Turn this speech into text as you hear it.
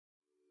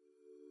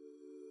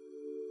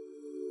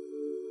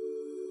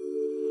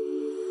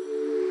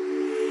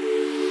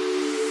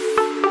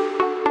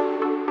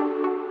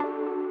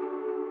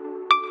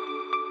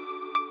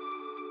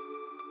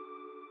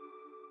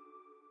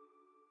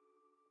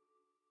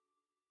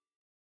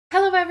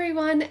Hello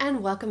everyone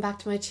and welcome back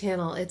to my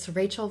channel. It's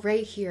Rachel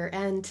Ray here,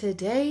 and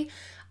today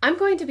I'm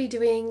going to be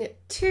doing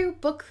two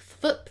book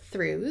flip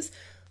throughs.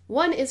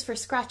 One is for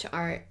scratch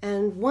art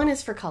and one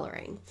is for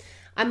coloring.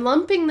 I'm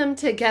lumping them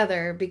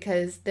together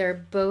because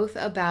they're both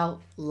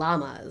about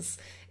llamas.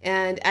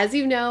 And as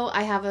you know,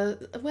 I have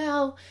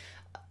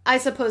I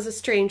suppose a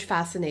strange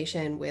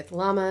fascination with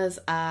llamas.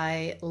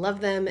 I love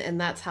them, and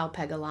that's how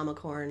Pega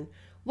Llamacorn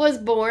was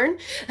born.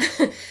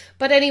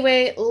 But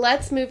anyway,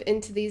 let's move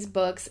into these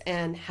books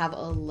and have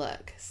a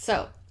look.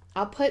 So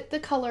I'll put the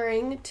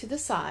coloring to the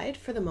side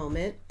for the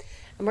moment,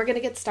 and we're going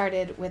to get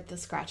started with the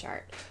scratch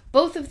art.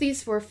 Both of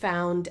these were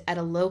found at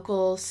a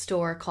local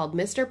store called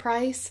Mr.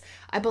 Price.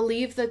 I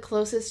believe the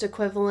closest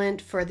equivalent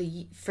for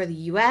the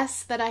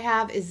US that I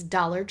have is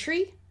Dollar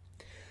Tree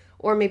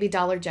or maybe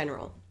Dollar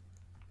General.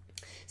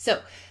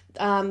 So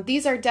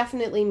these are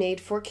definitely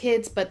made for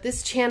kids, but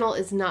this channel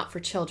is not for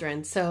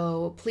children.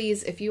 So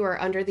please, if you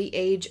are under the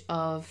age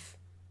of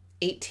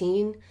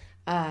 18,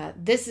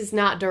 this is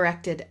not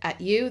directed at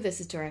you.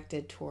 This is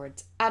directed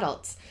towards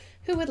adults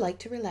who would like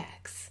to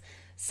relax.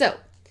 So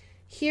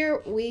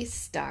here we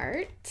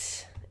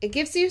start. It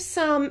gives you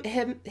some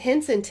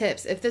hints and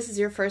tips if this is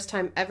your first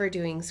time ever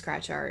doing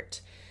scratch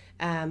art.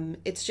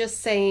 It's just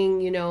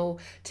saying, you know,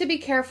 to be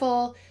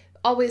careful,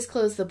 always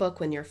close the book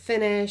when you're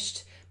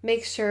finished.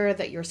 Make sure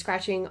that you're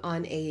scratching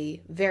on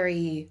a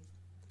very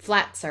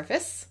flat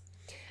surface.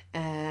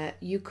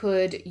 You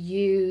could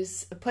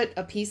put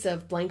a piece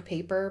of blank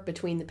paper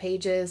between the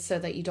pages so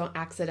that you don't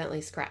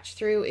accidentally scratch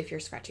through if you're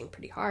scratching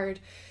pretty hard.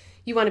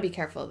 You want to be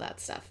careful of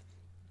that stuff.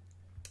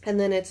 And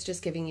then it's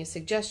just giving you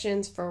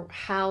suggestions for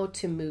how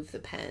to move the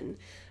pen.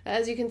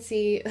 As you can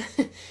see,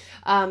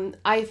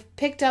 I've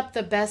picked up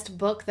the best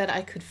book that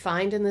I could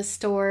find in the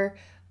store,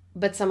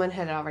 but someone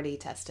had already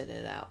tested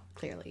it out,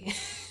 clearly.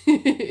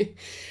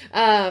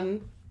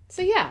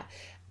 So yeah,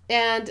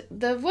 and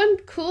the one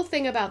cool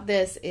thing about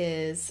this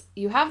is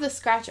you have the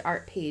scratch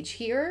art page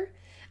here,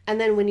 and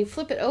then when you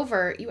flip it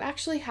over, you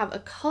actually have a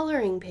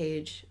coloring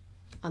page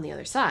on the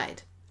other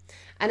side.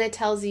 And it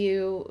tells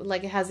you,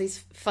 like, it has these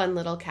fun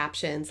little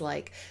captions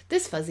like,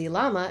 "This fuzzy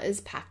llama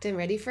is packed and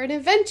ready for an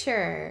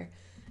adventure."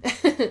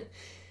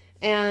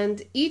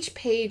 And each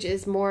page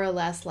is more or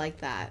less like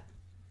that.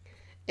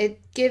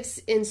 It gives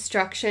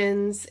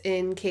instructions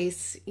in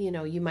case, you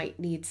know, you might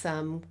need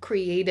some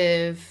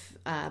creative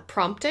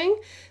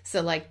prompting.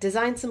 So like,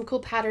 design some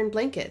cool pattern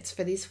blankets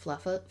for these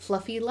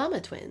fluffy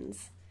llama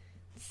twins.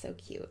 So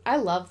cute. I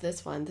love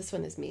this one. This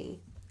one is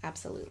me.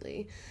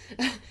 Absolutely.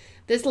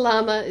 This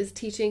llama is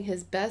teaching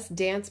his best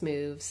dance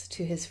moves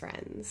to his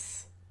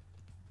friends.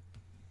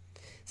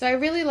 So I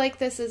really like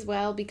this as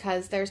well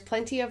because there's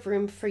plenty of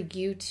room for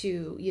you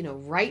to, you know,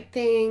 write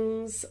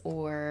things,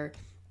 or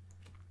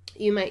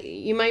you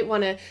might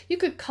want to, you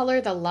could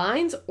color the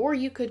lines or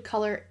you could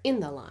color in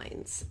the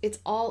lines. It's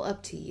all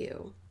up to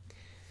you.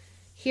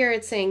 Here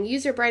it's saying,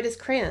 use your brightest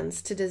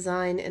crayons to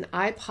design an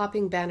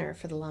eye-popping banner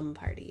for the llama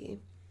party.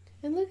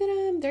 And look at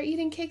them, they're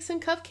eating cakes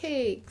and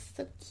cupcakes.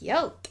 So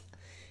cute.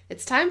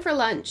 It's time for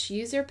lunch.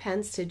 Use your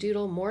pens to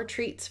doodle more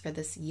treats for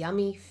this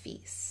yummy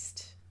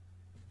feast.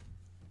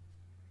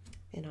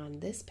 And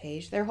on this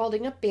page, they're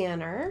holding a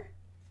banner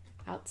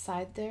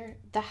outside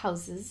the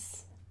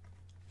houses.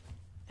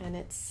 And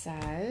it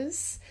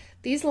says,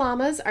 these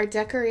llamas are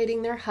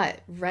decorating their hut,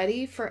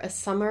 ready for a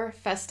summer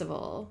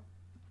festival.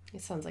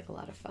 It sounds like a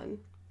lot of fun.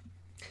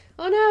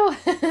 Oh no!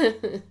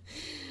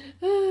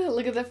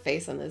 Look at the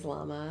face on this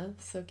llama.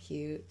 So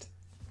cute.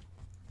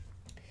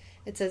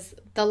 It says,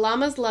 the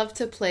llamas love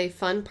to play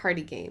fun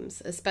party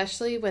games,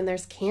 especially when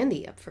there's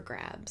candy up for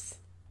grabs.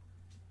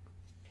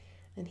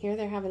 And here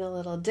they're having a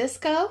little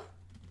disco.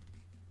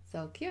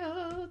 So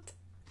cute.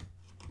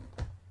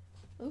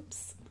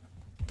 Oops.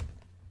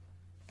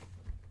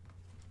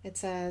 It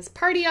says,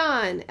 party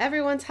on!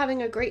 Everyone's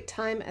having a great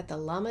time at the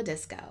llama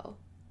disco.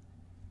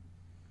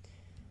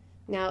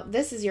 Now,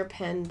 this is your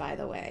pen, by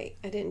the way.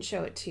 I didn't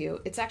show it to you.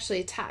 It's actually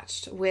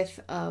attached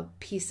with a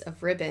piece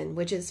of ribbon,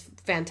 which is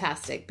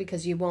fantastic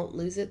because you won't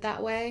lose it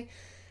that way.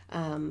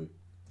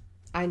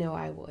 I know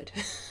I would.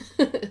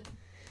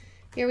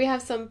 Here we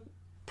have some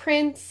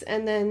prints,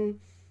 and then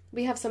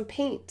we have some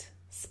paint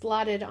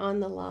splotted on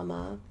the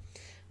llama.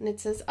 And it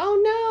says,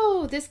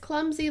 oh no, this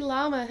clumsy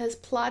llama has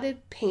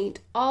plotted paint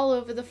all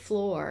over the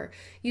floor.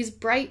 Use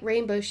bright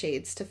rainbow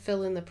shades to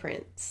fill in the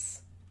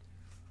prints.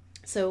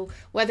 So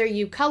whether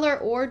you color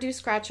or do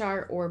scratch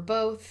art or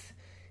both,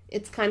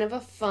 it's kind of a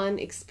fun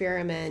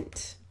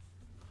experiment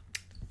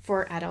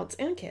for adults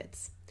and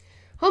kids.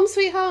 Home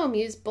sweet home.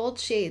 Use bold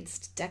shades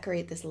to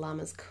decorate this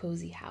llama's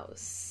cozy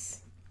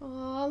house.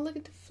 Oh, look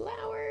at the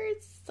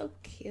flowers. So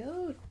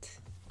cute.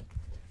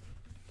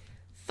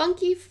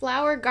 Funky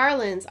flower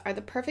garlands are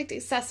the perfect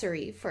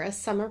accessory for a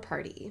summer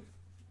party.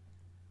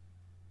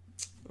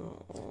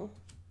 Oh,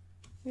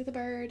 look at the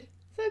bird.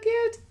 So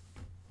cute.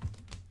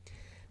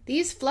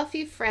 These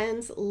fluffy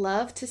friends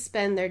love to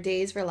spend their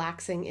days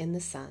relaxing in the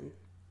sun.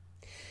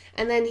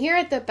 And then here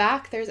at the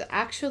back, there's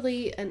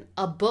actually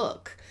a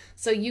book.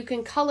 So you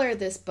can color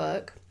this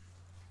book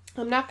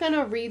I'm not going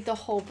to read the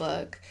whole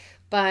book,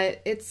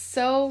 but it's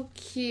so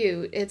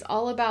cute. It's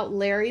all about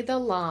Larry the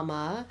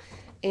llama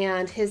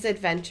and his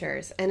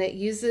adventures, and it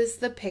uses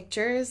the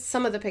pictures,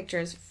 some of the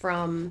pictures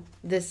from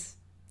this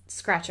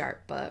scratch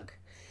art book,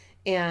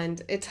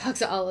 and it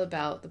talks all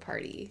about the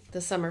party,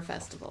 the summer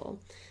festival.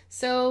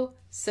 So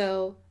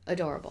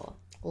adorable.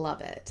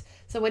 Love it.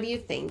 So what do you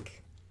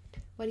think?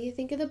 What do you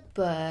think of the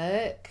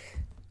book?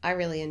 I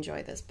really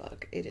enjoy this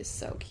book. It is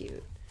so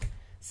cute.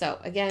 So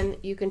again,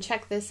 you can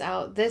check this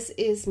out. This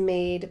is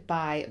made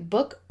by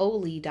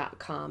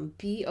bookoli.com,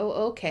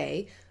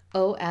 BOOKOLI.com.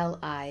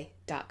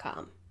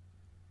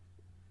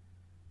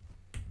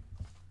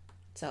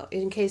 So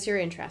in case you're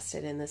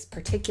interested in this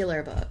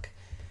particular book.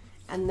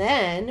 And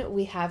then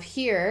we have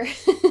here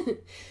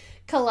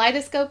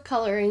Kaleidoscope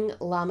Coloring,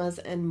 Llamas,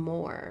 and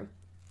More.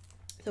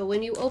 So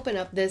when you open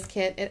up this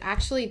kit, it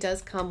actually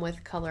does come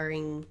with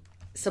coloring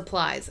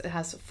supplies. It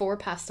has 4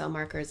 pastel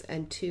markers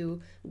and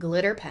 2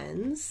 glitter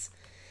pens.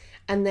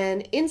 And then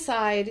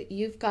inside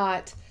you've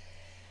got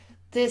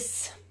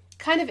this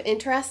kind of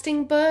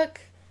interesting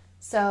book.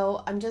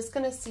 So I'm just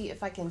going to see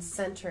if I can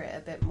center it a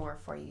bit more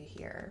for you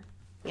here.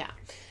 Yeah.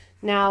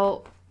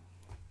 Now,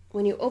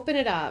 when you open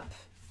it up,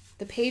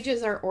 the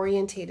pages are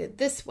orientated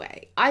this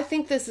way. I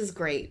think this is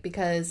great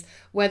because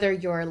whether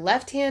you're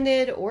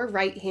left-handed or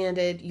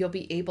right-handed, you'll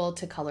be able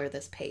to color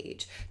this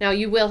page. Now,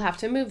 you will have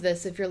to move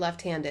this if you're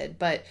left-handed,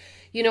 but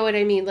you know what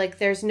I mean? Like,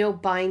 there's no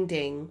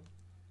binding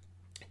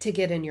to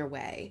get in your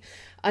way.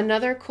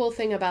 Another cool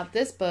thing about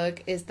this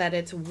book is that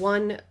it's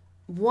one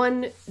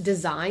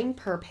design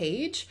per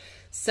page,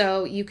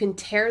 so you can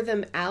tear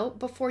them out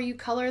before you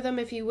color them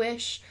if you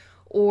wish,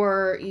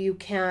 or you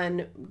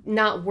can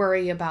not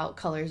worry about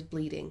colors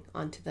bleeding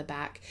onto the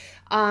back.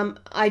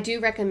 I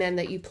do recommend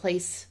that you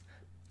place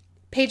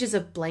pages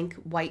of blank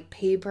white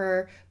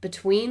paper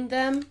between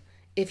them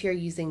if you're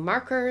using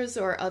markers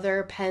or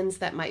other pens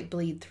that might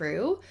bleed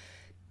through.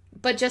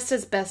 But just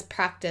as best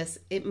practice,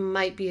 it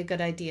might be a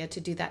good idea to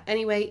do that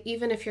anyway,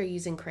 even if you're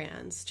using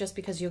crayons, just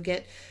because you'll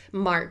get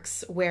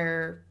marks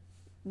where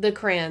the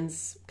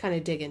crayons kind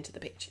of dig into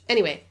the page.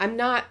 Anyway, I'm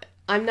not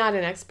an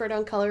expert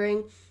on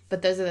coloring,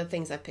 but those are the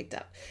things I've picked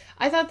up.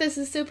 I thought this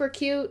is super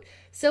cute,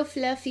 so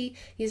fluffy.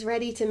 He's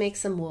ready to make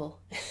some wool.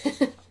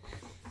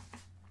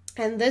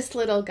 And this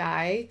little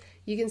guy,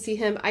 you can see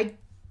him. I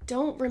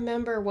don't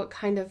remember what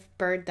kind of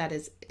bird that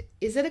is.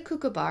 Is it a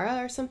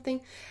kookaburra or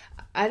something?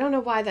 I don't know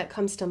why that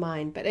comes to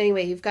mind. But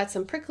anyway, you've got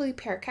some prickly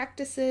pear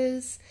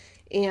cactuses,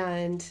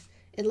 and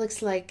it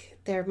looks like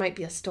there might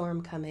be a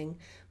storm coming.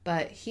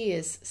 But he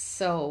is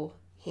so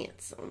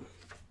handsome.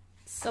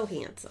 So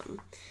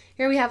handsome.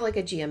 Here we have like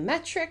a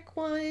geometric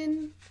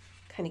one,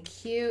 kind of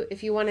cute.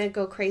 If you want to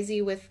go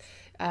crazy with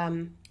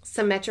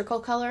symmetrical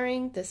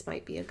coloring, this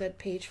might be a good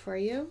page for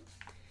you.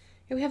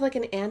 Here we have like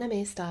an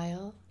anime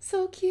style,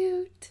 so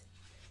cute.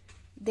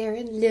 They're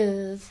in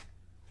love.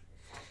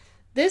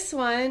 This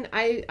one,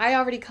 I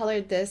already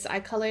colored this. I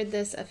colored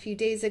this a few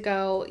days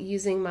ago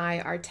using my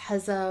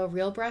Arteza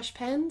Real Brush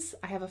pens.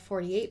 I have a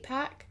 48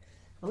 pack.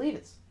 I believe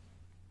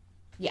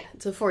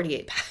it's a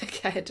 48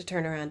 pack. I had to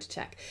turn around to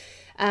check.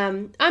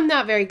 I'm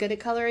not very good at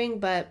coloring,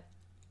 but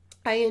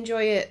I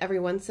enjoy it every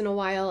once in a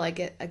while. I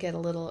get a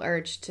little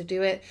urge to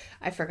do it.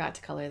 I forgot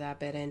to color that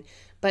bit in.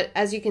 But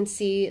as you can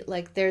see,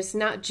 like there's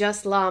not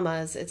just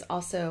llamas, it's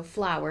also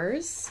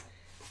flowers.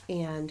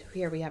 And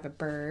here we have a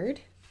bird,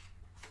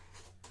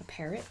 a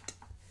parrot.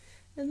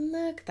 And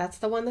look, that's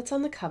the one that's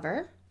on the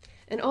cover.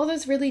 And all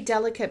those really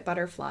delicate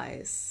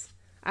butterflies.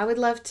 I would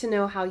love to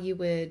know how you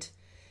would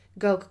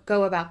go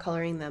about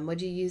coloring them.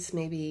 Would you use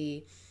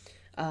maybe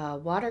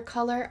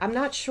watercolor? I'm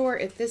not sure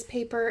if this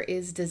paper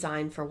is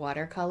designed for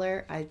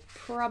watercolor. I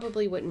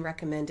probably wouldn't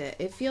recommend it.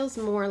 It feels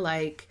more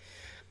like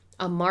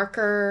a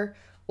marker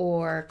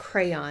or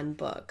crayon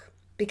book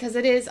because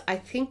it is, I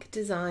think,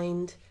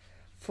 designed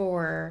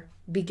for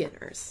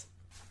beginners.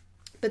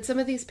 But some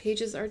of these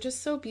pages are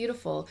just so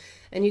beautiful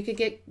and you could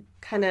get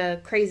kind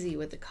of crazy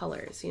with the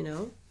colors, you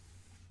know?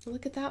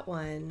 Look at that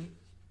one.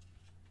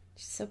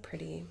 She's so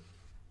pretty.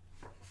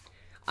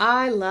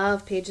 I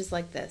love pages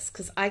like this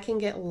because I can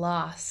get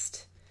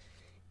lost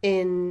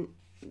in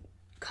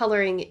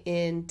coloring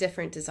in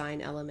different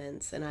design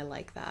elements, and I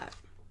like that.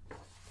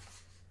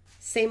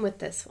 Same with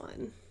this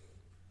one.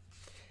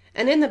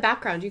 And in the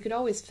background, you could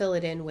always fill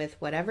it in with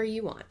whatever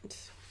you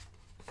want.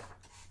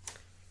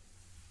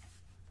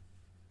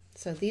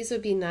 So these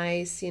would be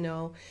nice, you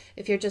know,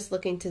 if you're just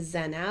looking to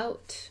zen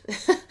out.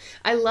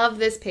 I love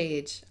this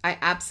page. I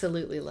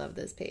absolutely love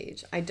this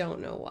page. I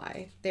don't know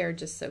why. They're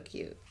just so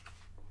cute.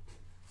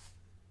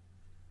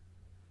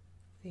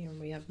 Here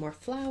we have more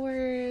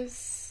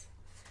flowers.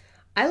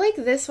 I like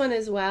this one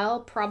as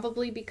well,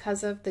 probably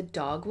because of the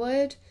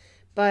dogwood,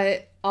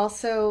 but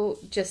also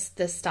just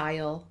the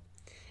style.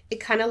 It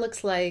kind of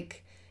looks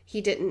like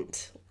he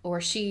didn't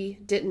or she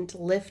didn't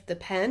lift the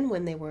pen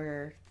when they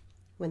were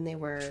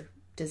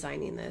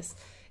designing this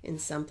in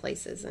some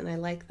places, and I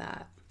like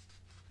that.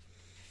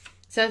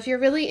 So if you're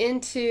really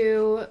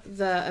into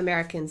the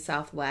American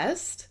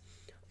Southwest,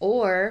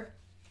 or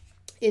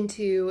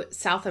into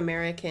South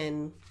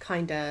American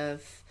kind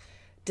of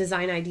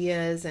design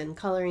ideas and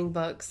coloring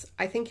books,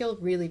 I think you'll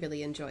really,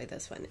 really enjoy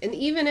this one. And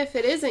even if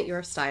it isn't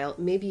your style,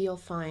 maybe you'll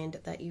find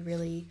that you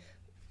really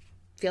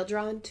feel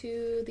drawn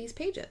to these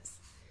pages.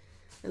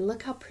 And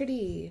look how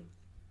pretty.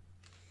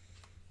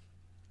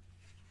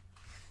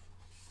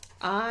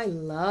 I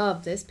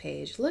love this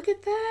page. Look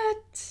at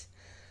that.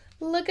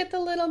 Look at the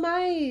little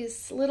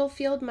mice, little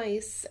field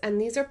mice. And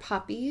these are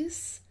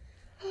puppies.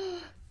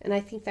 And I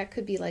think that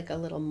could be like a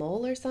little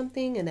mole or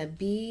something, and a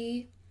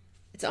bee.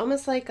 It's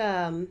almost like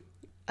a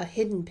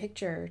hidden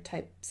picture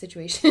type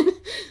situation.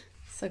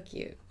 So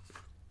cute.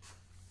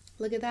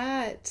 Look at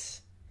that.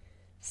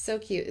 So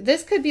cute.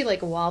 This could be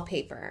like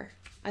wallpaper.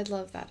 I'd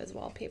love that as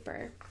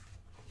wallpaper.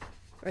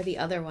 Or the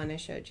other one I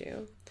showed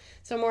you.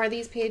 So more of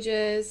these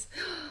pages.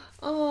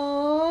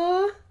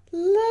 Oh,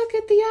 look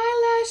at the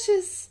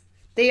eyelashes.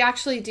 They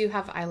actually do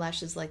have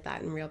eyelashes like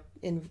that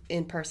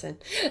in person.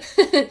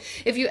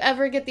 If you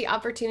ever get the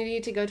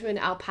opportunity to go to an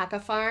alpaca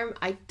farm,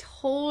 I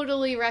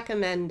totally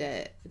recommend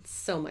it. It's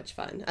so much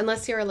fun.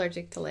 Unless you're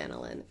allergic to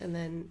lanolin, and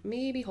then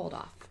maybe hold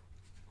off.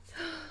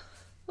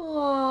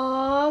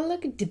 Oh,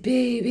 look at the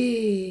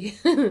baby.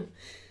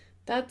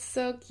 That's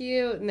so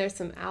cute. And there's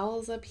some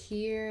owls up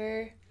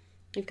here.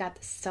 We've got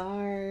the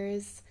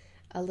stars,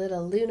 a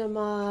little Luna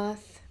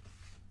moth.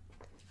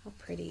 How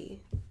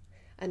pretty.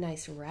 A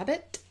nice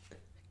rabbit.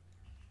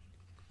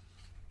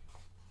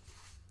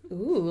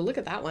 Ooh, look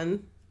at that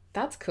one.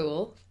 That's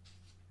cool.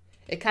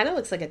 It kind of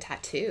looks like a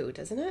tattoo,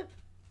 doesn't it?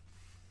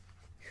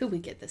 Who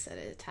would get this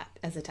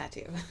as a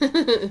tattoo?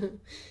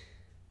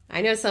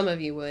 I know some of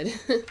you would.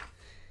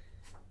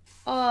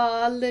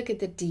 Oh, look at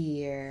the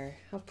deer.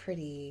 How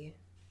pretty.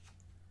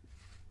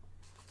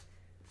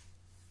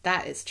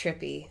 That is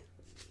trippy.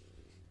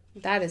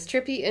 That is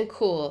trippy and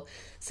cool.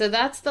 So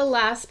that's the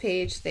last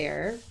page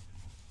there.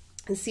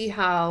 And see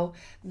how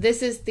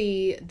this is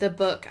the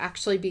book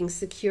actually being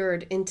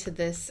secured into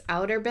this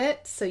outer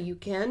bit. So you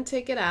can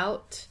take it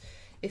out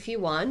if you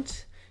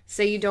want.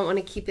 Say you don't want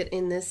to keep it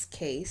in this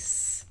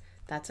case.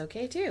 That's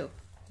okay too.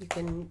 You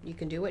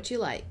can do what you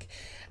like.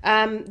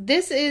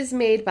 This is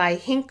made by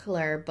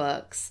Hinkler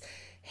Books.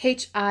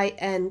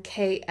 Hinkler,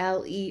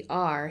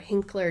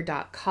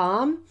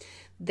 Hinkler.com.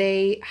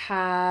 They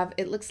have,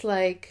 it looks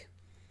like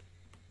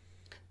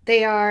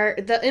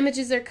the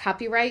images are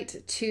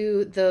copyright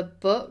to the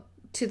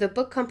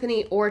book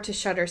company or to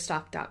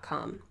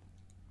Shutterstock.com.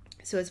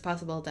 So it's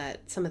possible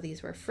that some of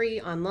these were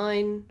free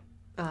online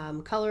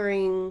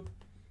coloring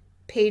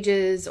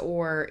pages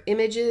or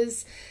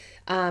images.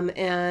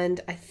 And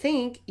I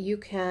think you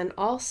can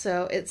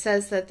also, it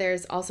says that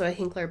there's also a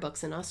Hinkler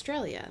Books in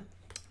Australia.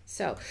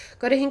 So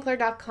go to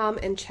Hinkler.com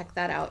and check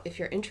that out if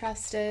you're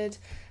interested.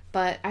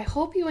 But I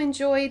hope you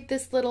enjoyed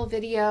this little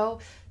video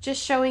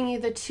just showing you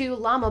the 2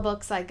 llama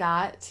books I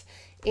got.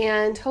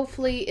 And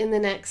hopefully in the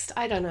next,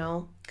 I don't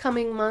know,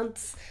 coming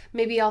months,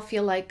 maybe I'll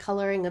feel like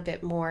coloring a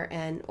bit more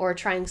or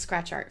trying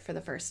scratch art for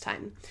the first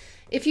time.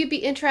 If you'd be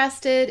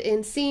interested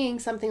in seeing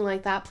something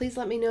like that, please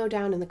let me know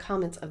down in the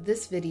comments of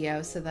this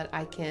video so that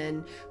I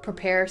can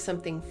prepare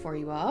something for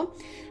you all.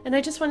 And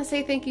I just want to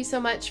say thank you so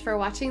much for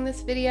watching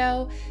this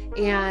video,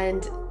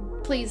 and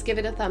please give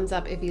it a thumbs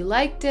up if you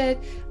liked it.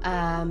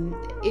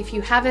 If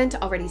you haven't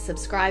already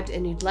subscribed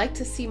and you'd like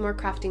to see more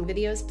crafting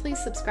videos, please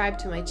subscribe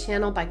to my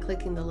channel by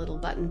clicking the little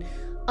button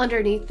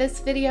underneath this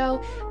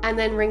video and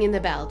then ringing the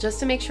bell just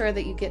to make sure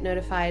that you get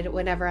notified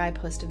whenever I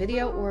post a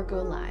video or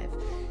go live.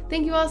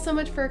 Thank you all so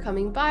much for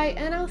coming by,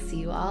 and I'll see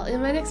you all in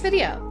my next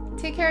video.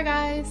 Take care,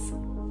 guys.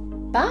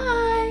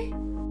 Bye!